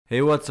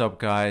Hey, what's up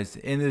guys?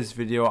 In this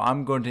video,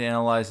 I'm going to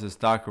analyze the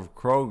stock of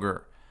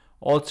Kroger.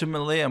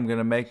 Ultimately, I'm going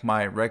to make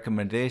my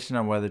recommendation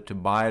on whether to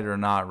buy it or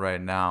not right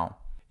now.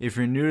 If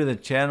you're new to the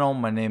channel,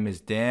 my name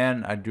is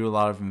Dan. I do a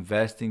lot of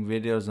investing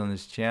videos on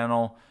this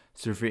channel.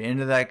 So if you're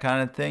into that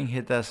kind of thing,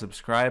 hit that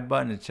subscribe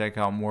button to check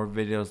out more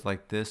videos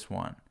like this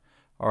one.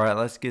 Alright,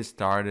 let's get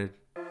started.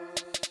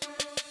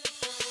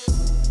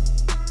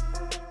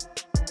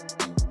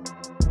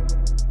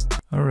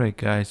 Alright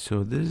guys,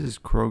 so this is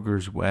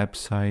Kroger's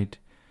website.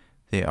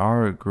 They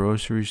are a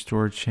grocery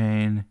store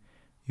chain.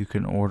 You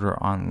can order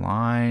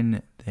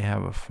online. They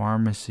have a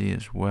pharmacy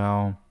as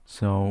well.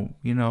 So,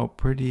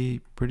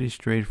 pretty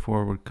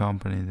straightforward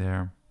company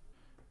there.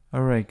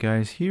 Alright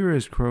guys, here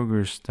is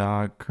Kroger's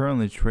stock,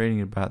 currently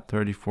trading at about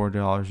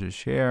 $34 a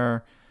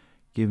share,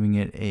 giving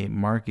it a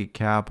market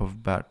cap of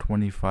about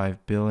 $25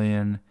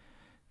 billion.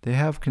 They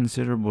have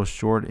considerable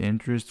short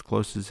interest.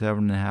 Close to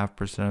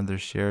 7.5% of their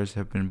shares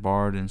have been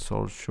borrowed and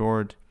sold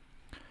short.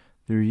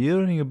 They're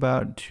yielding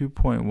about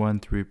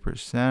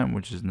 2.13%,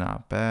 which is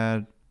not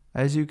bad.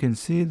 As you can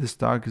see, the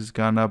stock has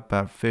gone up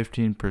about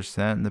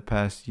 15% in the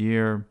past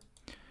year.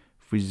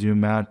 If we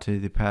zoom out to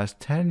the past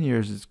 10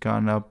 years, it's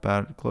gone up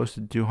about close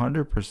to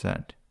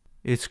 200%.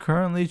 It's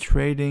currently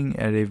trading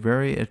at a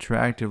very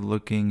attractive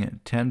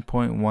looking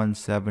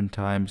 10.17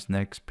 times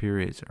next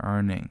period's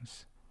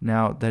earnings.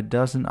 Now, that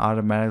doesn't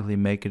automatically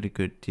make it a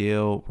good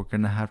deal. We're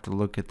going to have to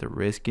look at the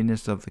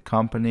riskiness of the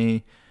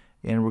company,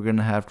 and we're going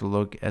to have to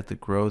look at the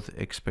growth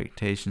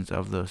expectations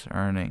of those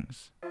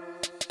earnings.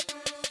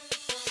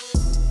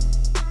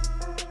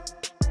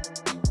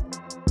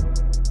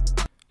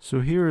 So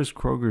here is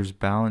Kroger's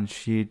balance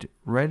sheet.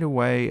 Right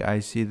away, I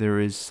see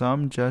there is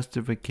some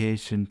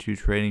justification to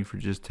trading for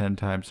just 10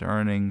 times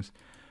earnings.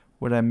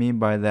 What I mean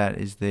by that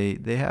is they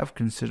have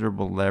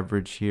considerable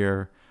leverage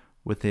here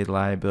with a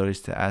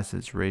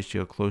liabilities-to-assets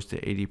ratio close to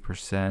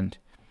 80%.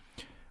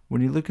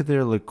 When you look at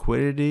their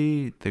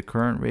liquidity, the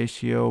current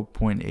ratio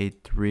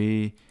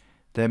 0.83,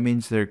 that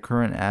means their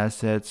current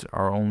assets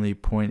are only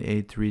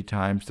 0.83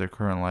 times their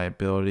current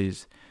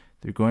liabilities.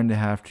 They're going to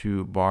have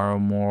to borrow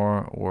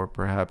more or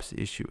perhaps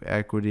issue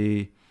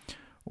equity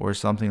or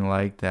something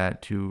like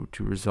that to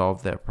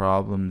resolve that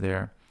problem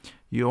there.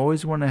 You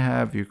always want to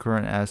have your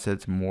current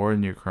assets more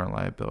than your current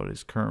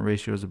liabilities. Current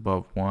ratio is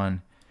above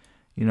 1.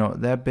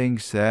 That being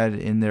said,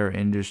 in their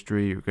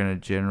industry, you're going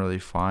to generally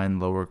find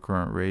lower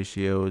current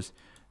ratios,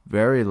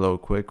 very low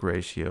quick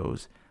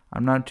ratios.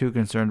 I'm not too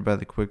concerned about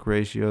the quick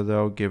ratio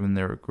though, given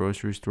they're a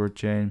grocery store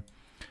chain.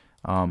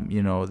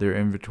 Their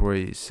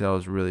inventory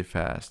sells really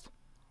fast.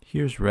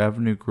 Here's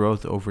revenue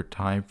growth over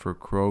time for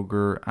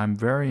Kroger. I'm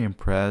very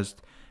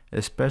impressed,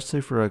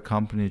 especially for a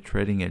company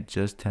trading at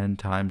just 10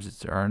 times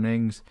its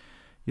earnings.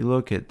 You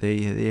look at, they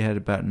had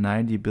about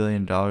 $90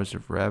 billion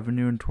of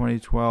revenue in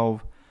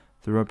 2012.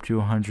 They're up to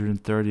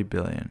 $130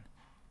 billion.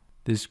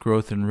 This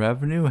growth in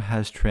revenue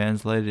has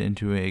translated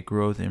into a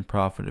growth in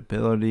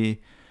profitability.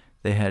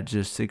 They had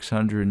just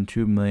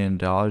 $602 million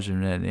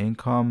in net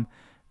income.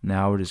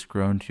 Now it has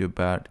grown to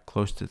about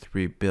close to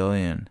 $3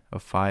 billion, a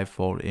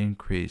 5-fold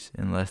increase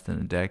in less than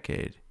a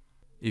decade.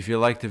 If you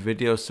liked the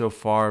video so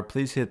far,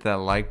 please hit that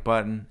like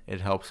button. It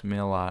helps me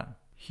a lot.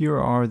 Here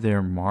are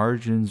their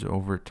margins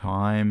over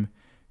time.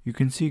 You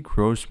can see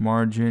gross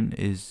margin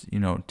is,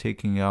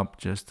 ticking up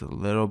just a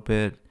little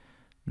bit.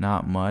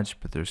 Not much,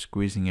 but they're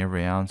squeezing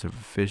every ounce of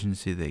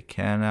efficiency they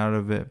can out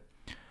of it.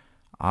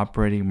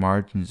 Operating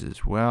margins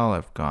as well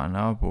have gone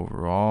up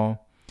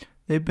overall.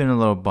 They've been a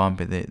little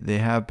bumpy. They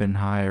have been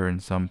higher in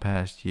some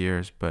past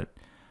years, but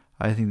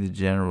I think the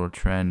general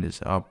trend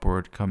is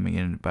upward, coming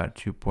in at about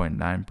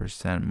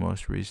 2.9%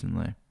 most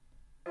recently.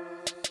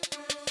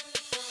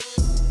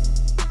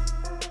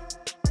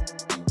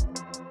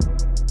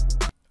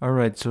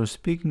 Alright, so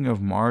speaking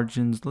of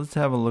margins, let's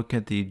have a look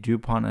at the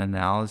DuPont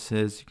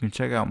analysis. You can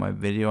check out my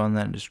video on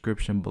that in the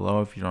description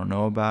below if you don't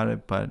know about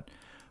it, but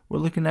we're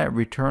looking at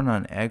return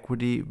on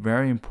equity,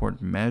 very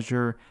important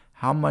measure.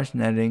 How much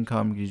net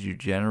income did you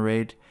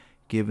generate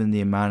given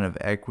the amount of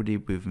equity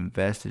we've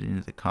invested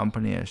into the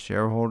company as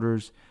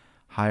shareholders?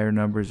 Higher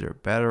numbers are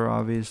better,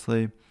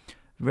 obviously.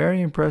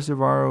 Very impressive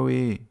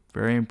ROE,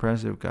 very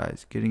impressive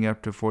guys, getting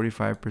up to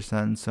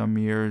 45% in some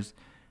years.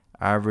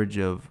 Average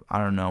of,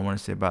 I want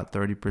to say about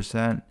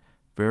 30%.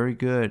 Very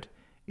good.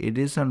 It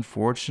is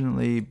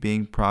unfortunately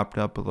being propped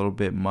up a little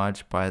bit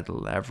much by the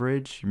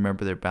leverage.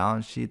 Remember their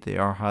balance sheet, they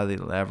are highly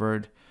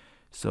levered.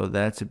 So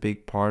that's a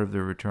big part of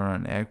their return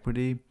on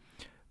equity.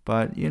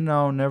 But,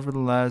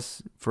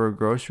 nevertheless, for a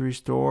grocery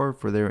store,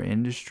 for their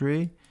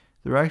industry,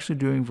 they're actually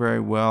doing very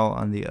well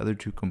on the other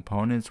two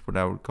components, what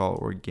I would call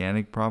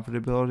organic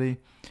profitability.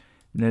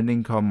 Net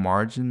income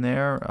margin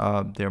there,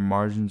 their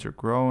margins are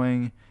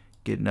growing,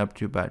 getting up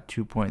to about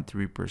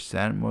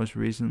 2.3% most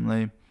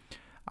recently.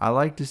 I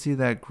like to see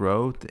that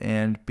growth,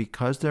 and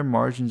because their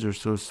margins are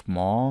so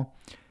small,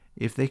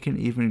 if they can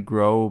even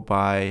grow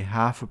by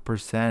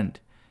 0.5%,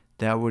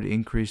 that would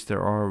increase their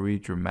ROE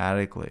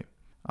dramatically.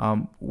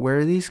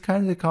 Where these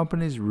kinds of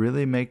companies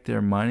really make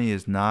their money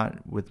is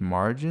not with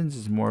margins,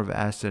 it's more of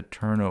asset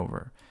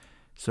turnover.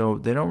 So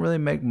they don't really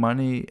make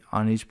money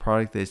on each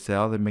product they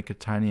sell. They make a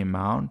tiny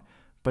amount,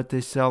 but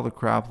they sell the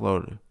crap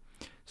load.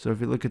 So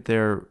if you look at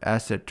their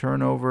asset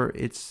turnover,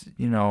 it's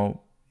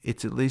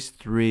at least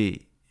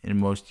 3 in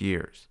most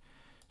years.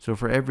 So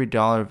for every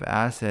dollar of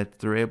assets,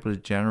 they're able to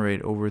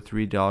generate over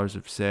 $3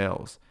 of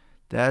sales.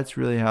 That's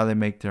really how they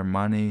make their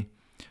money.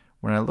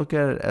 When I look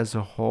at it as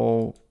a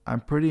whole,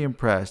 I'm pretty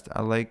impressed.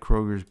 I like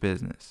Kroger's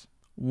business.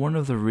 One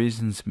of the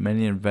reasons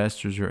many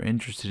investors are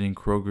interested in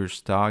Kroger's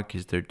stock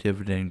is their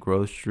dividend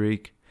growth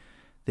streak.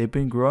 They've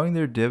been growing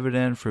their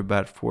dividend for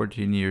about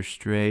 14 years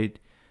straight.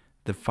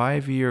 The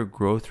 5-year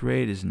growth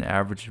rate is an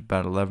average of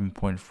about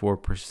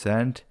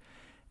 11.4%,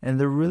 and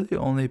they're really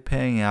only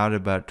paying out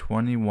about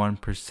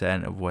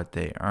 21% of what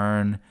they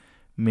earn,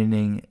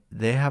 meaning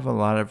they have a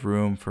lot of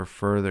room for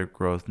further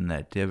growth in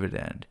that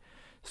dividend.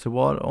 So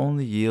while it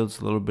only yields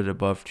a little bit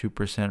above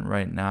 2%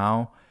 right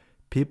now,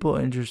 people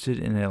interested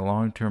in a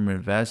long-term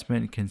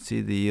investment can see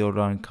the yield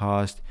on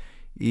cost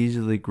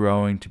easily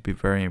growing to be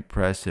very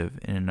impressive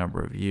in a number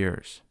of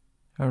years.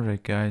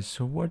 Alright guys,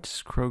 so what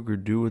does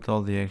Kroger do with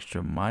all the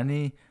extra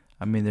money?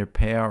 I mean, their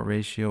payout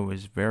ratio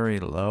is very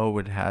low.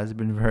 It has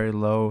been very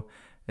low,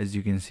 as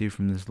you can see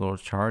from this little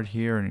chart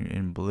here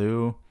in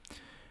blue.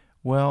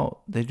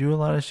 Well, they do a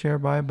lot of share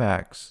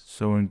buybacks.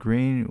 So in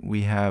green,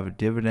 we have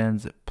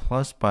dividends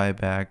plus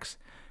buybacks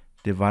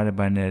divided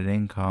by net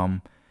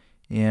income.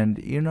 And,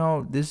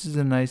 this is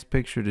a nice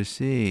picture to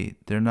see.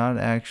 They're not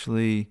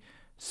actually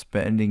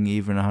spending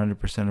even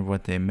 100% of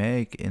what they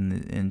make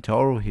in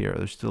total here.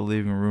 They're still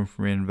leaving room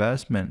for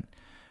reinvestment.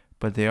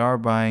 But they are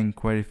buying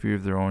quite a few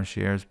of their own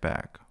shares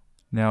back.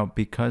 Now,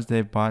 because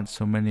they've bought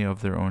so many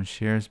of their own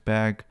shares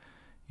back,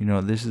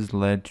 this has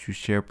led to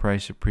share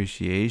price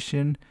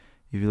appreciation.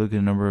 If you look at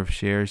the number of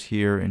shares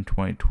here in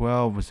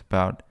 2012, was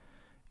about,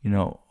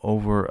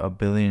 over 1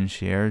 billion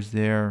shares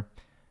there.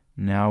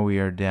 Now we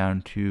are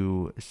down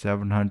to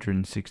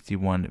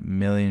 761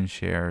 million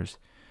shares.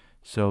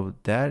 So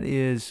that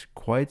is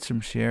quite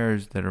some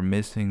shares that are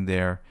missing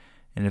there.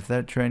 And if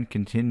that trend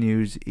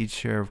continues, each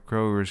share of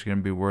Kroger is going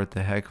to be worth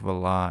a heck of a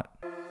lot.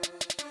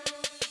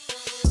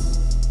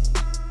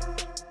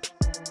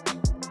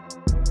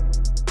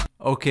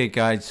 Okay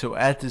guys, so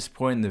at this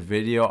point in the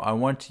video, I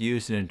want to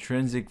use an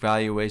intrinsic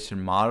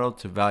valuation model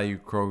to value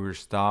Kroger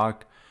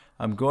stock.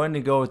 I'm going to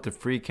go with the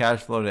free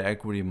cash flow to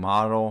equity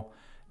model.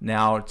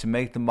 Now, to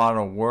make the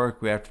model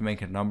work, we have to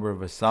make a number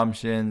of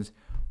assumptions.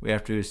 We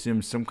have to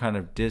assume some kind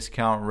of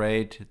discount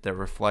rate that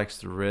reflects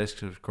the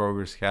risks of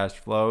Kroger's cash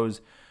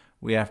flows.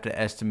 We have to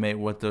estimate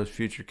what those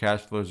future cash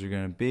flows are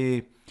going to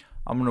be.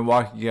 I'm going to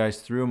walk you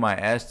guys through my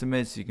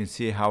estimates so you can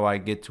see how I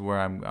get to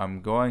where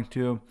I'm going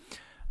to.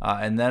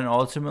 And then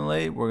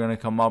ultimately, we're going to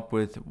come up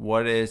with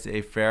what is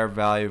a fair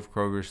value of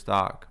Kroger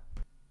stock.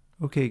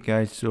 Okay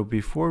guys, so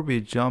before we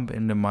jump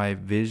into my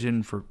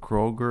vision for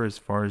Kroger as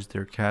far as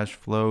their cash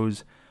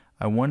flows,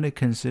 I want to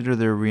consider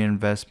their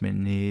reinvestment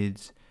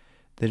needs.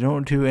 They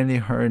don't do any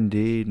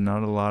R&D,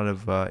 not a lot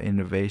of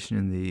innovation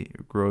in the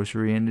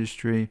grocery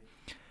industry.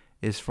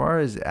 As far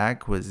as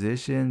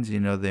acquisitions,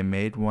 they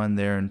made one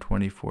there in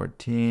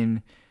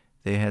 2014.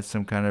 They had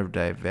some kind of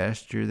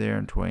divestiture there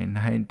in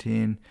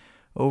 2019.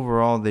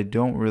 Overall, they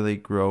don't really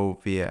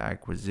grow via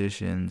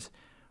acquisitions.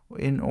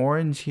 In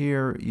orange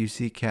here, you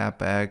see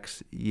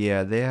CapEx.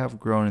 Yeah, they have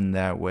grown in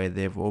that way.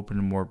 They've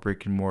opened more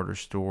brick and mortar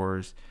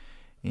stores.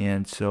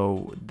 And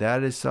so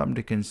that is something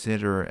to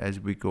consider as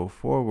we go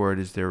forward,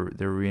 is their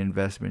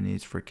reinvestment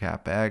needs for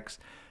CapEx.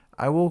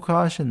 I will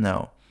caution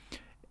though,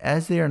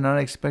 as they are not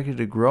expected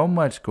to grow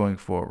much going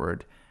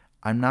forward,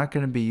 I'm not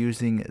going to be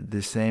using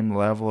the same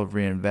level of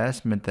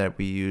reinvestment that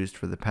we used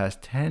for the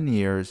past 10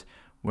 years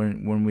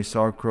when we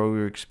saw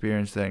Kroger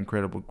experience that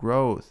incredible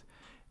growth.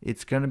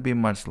 It's going to be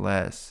much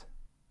less.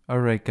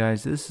 Alright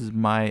guys, this is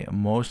my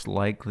most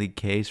likely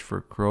case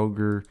for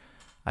Kroger.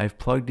 I've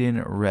plugged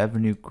in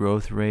revenue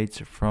growth rates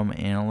from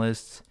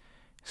analysts.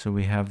 So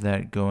we have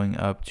that going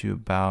up to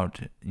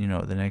about,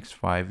 the next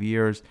 5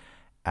 years.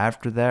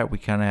 After that, we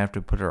kind of have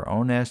to put our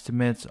own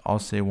estimates. I'll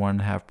say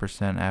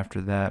 1.5%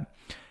 after that.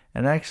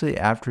 And actually,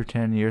 after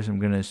 10 years, I'm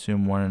going to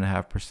assume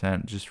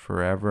 1.5% just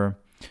forever.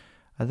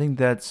 I think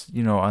that's,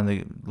 on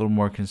the little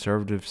more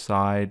conservative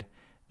side.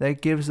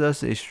 That gives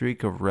us a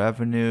streak of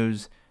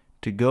revenues.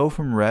 To go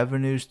from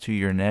revenues to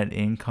your net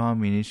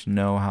income, you need to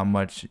know how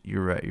much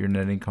your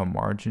net income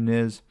margin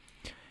is.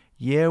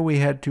 Yeah, we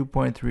had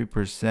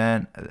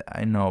 2.3%,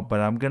 I know,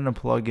 but I'm going to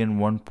plug in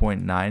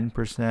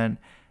 1.9%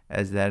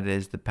 as that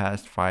is the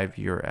past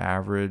 5-year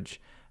average.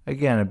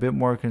 Again, a bit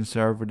more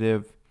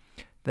conservative.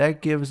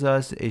 That gives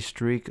us a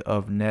streak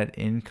of net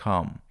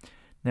income.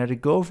 Now, to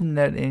go from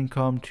net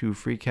income to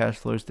free cash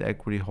flows to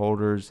equity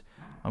holders,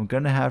 I'm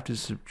going to have to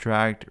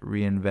subtract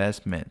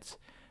reinvestments.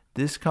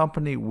 This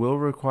company will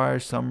require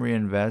some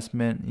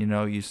reinvestment.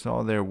 You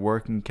saw their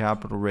working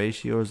capital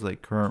ratios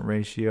like current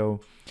ratio.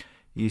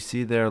 You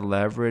see their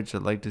leverage.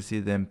 I'd like to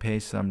see them pay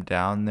some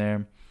down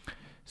there.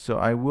 So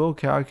I will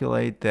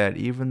calculate that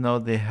even though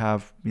they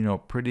have,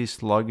 pretty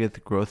sluggish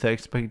growth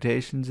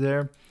expectations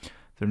there,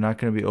 They're not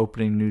going to be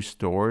opening new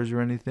stores or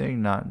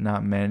anything,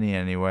 not many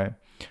anyway.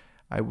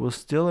 I will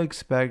still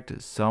expect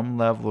some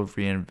level of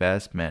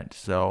reinvestment.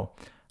 So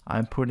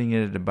I'm putting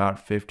it at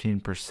about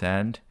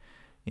 15%.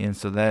 And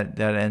so that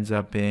ends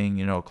up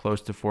being,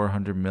 close to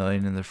 400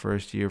 million in the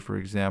first year, for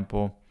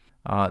example.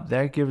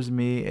 That gives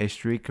me a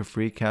streak of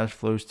free cash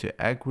flows to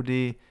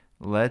equity.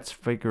 Let's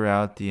figure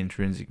out the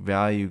intrinsic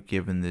value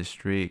given this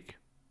streak.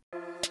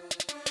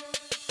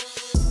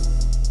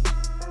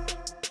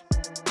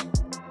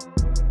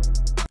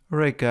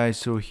 Alright guys,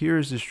 so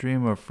here's the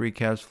stream of free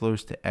cash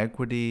flows to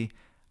equity.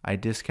 I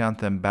discount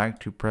them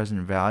back to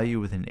present value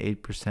with an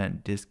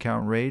 8%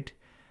 discount rate.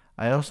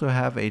 I also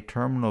have a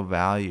terminal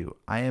value.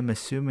 I am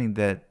assuming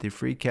that the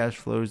free cash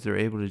flows they're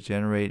able to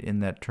generate in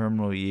that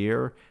terminal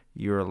year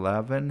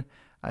 11,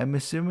 I'm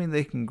assuming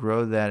they can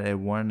grow that at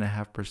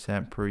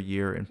 1.5% per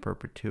year in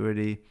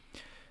perpetuity.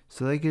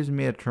 So that gives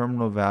me a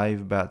terminal value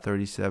of about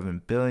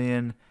 37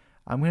 billion.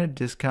 I'm going to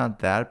discount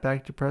that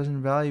back to present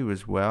value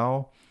as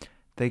well.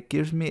 That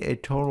gives me a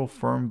total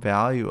firm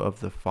value of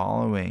the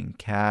following: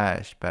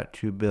 cash, about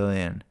 2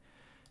 billion.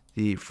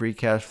 The free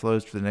cash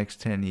flows for the next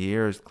 10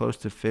 years, close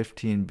to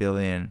 15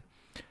 billion.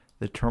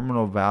 The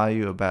terminal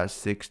value, about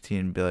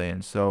 16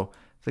 billion. So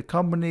the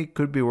company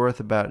could be worth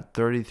about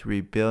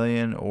 33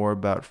 billion or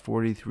about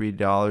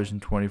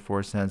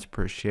 $43.24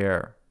 per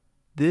share.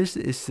 This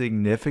is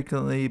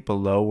significantly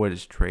below what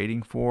it's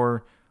trading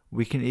for.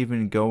 We can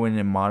even go in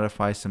and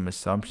modify some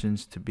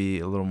assumptions to be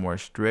a little more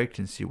strict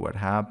and see what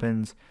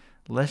happens.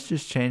 Let's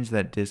just change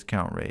that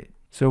discount rate.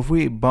 So if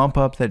we bump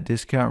up that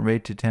discount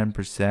rate to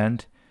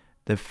 10%,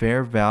 the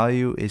fair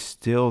value is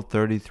still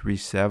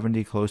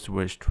 33.70, close to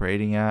what it's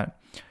trading at.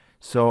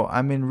 So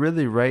I mean,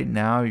 really right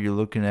now you're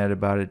looking at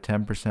about a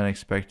 10%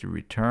 expected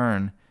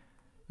return.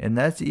 And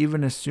that's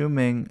even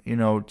assuming,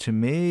 to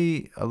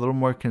me, a little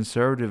more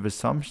conservative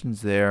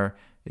assumptions there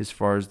as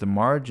far as the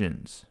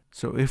margins.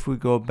 So if we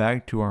go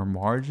back to our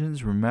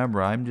margins,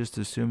 remember, I'm just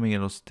assuming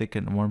it'll stick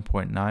at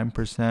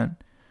 1.9%.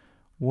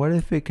 What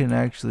if it can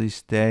actually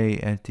stay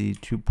at the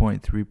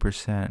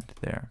 2.3%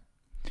 there?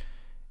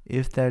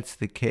 If that's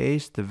the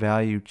case, the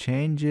value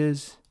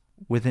changes.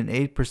 With an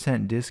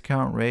 8%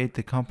 discount rate,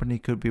 the company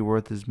could be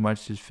worth as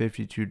much as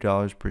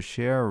 $52 per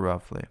share,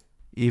 roughly.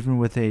 Even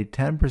with a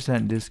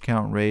 10%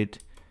 discount rate,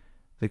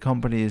 the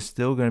company is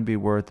still going to be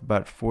worth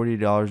about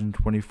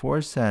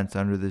 $40.24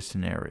 under this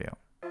scenario.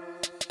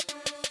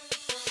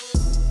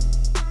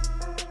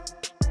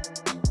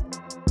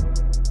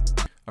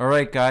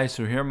 Alright guys,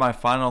 so here are my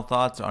final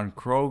thoughts on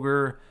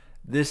Kroger.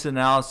 This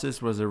analysis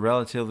was a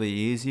relatively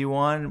easy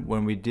one.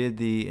 When we did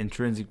the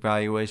intrinsic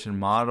valuation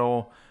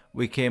model,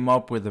 we came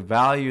up with a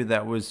value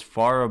that was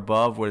far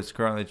above what it's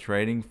currently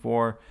trading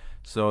for.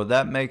 So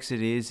that makes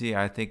it easy.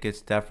 I think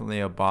it's definitely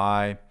a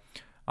buy.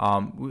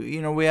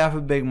 We have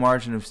a big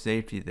margin of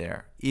safety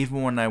there.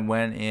 Even when I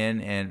went in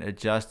and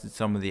adjusted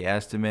some of the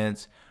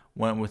estimates,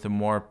 went with a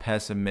more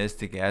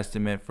pessimistic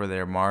estimate for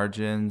their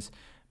margins,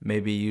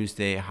 maybe used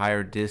a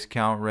higher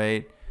discount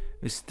rate,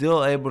 is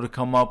still able to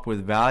come up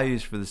with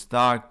values for the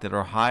stock that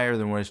are higher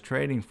than what it's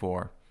trading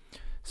for.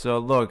 So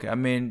look, I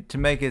mean, to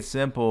make it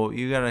simple,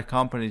 you got a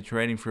company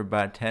trading for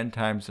about 10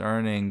 times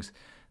earnings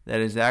that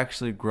is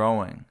actually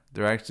growing.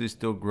 They're actually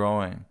still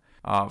growing.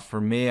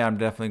 For me, I'm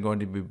definitely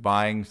going to be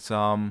buying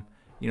some.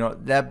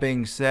 That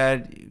being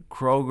said,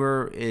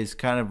 Kroger is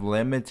kind of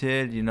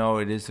limited.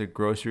 It is a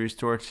grocery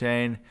store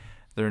chain.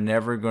 They're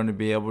never going to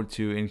be able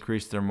to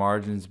increase their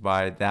margins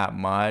by that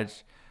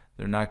much.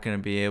 They're not going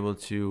to be able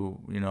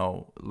to,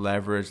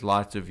 leverage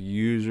lots of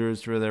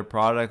users for their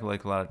product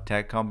like a lot of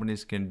tech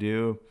companies can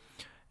do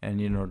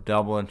and,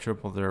 double and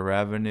triple their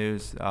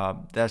revenues.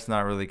 That's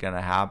not really going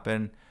to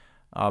happen.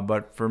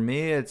 But for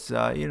me, it's,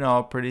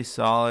 a pretty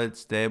solid,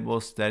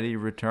 stable, steady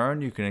return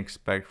you can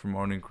expect from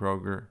owning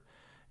Kroger.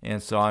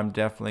 And so I'm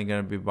definitely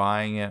going to be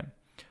buying it.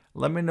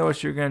 Let me know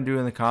what you're going to do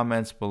in the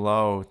comments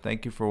below.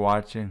 Thank you for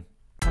watching.